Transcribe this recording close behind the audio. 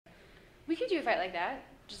We could do a fight like that.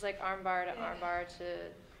 Just like arm bar to arm bar to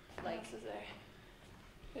like. What else is there?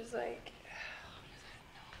 There's like.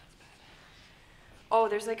 Oh,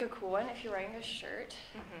 there's like a cool one if you're wearing a shirt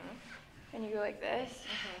and you go like this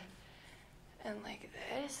and like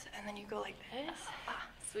this and then you go like this. Ah,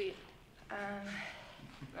 sweet. I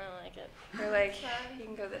don't like it. Or like you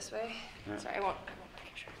can go this way. Yeah. Sorry, I won't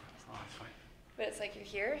make it sure. Oh, that's fine. But it's like you're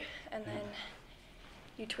here and then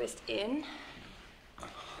you twist in,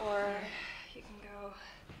 or you can go.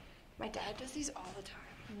 My dad does these all the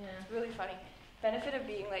time. Yeah. It's really funny. Benefit of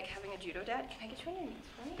being like having a judo dad. Can I get you on your knees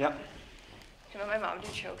for me? Yep. You know, my mom do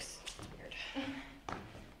chokes. It's weird.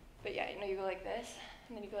 But yeah, you know, you go like this,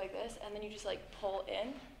 and then you go like this, and then you just like pull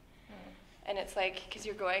in. And it's like, because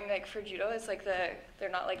you're going like for judo, it's like they're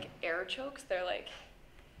not like air chokes, they're like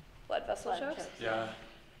blood vessel chokes. Yeah.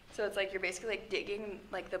 So it's like you're basically like digging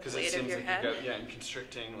like the Because blade it seems of your like head. and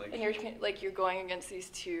constricting like. And you're going against these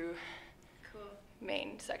two Cool.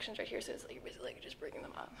 main sections right here, so it's like you're basically like just bringing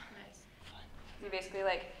them up. Nice. You basically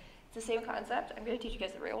like, it's the same concept. I'm going to teach you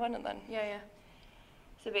guys the real one, and then. Yeah.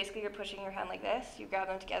 So basically you're pushing your hand like this, you grab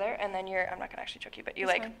them together, and then I'm not going to actually choke you, but you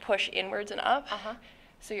That's like fine. push inwards and up. Uh-huh.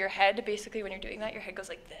 So your head, basically when you're doing that, your head goes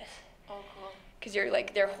like this. Oh, cool. Because you're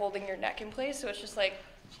like, they're holding your neck in place, so it's just like,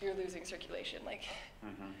 you're losing circulation, like,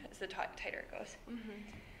 as the tighter it goes.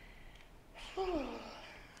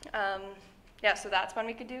 Yeah, so that's one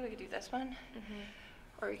we could do. We could do this one.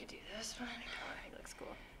 Or we could do this one. Oh, I think it looks cool.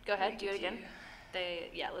 Go ahead, do it again.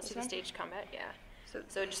 Let's do the one? stage combat, yeah. So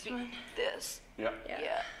just this be one. this. Yeah.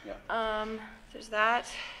 Yeah. There's that.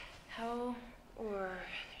 Or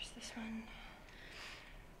there's this one.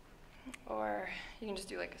 Or you can just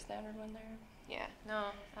do like a standard one there. Yeah, no,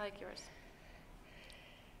 I like yours.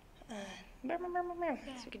 So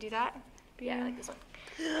we could do that. Yeah, I like this one.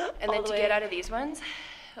 And All then the to way. get out of these ones,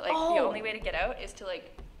 like the Oh. only way to get out is to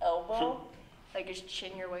like elbow, like just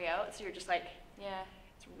chin your way out. So you're just like, Yeah.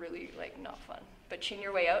 it's really like not fun. But chin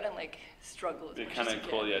your way out and like struggle as It'd much be as kind you of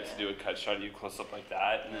cool, can. to do a cut shot of you close up like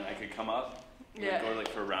that, and then I could come up. And Yeah. go like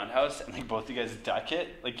for a roundhouse, and like both you guys duck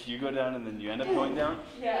it. Like you go down, and then you end up going down.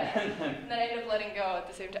 Yeah. And then I end up letting go at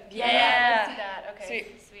the same time. Let's do that. Okay.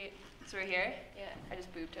 Sweet. So we're here. Yeah. I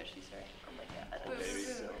just boob touched you, sorry. Oh my god. Oh, baby.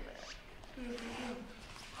 So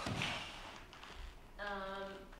bad.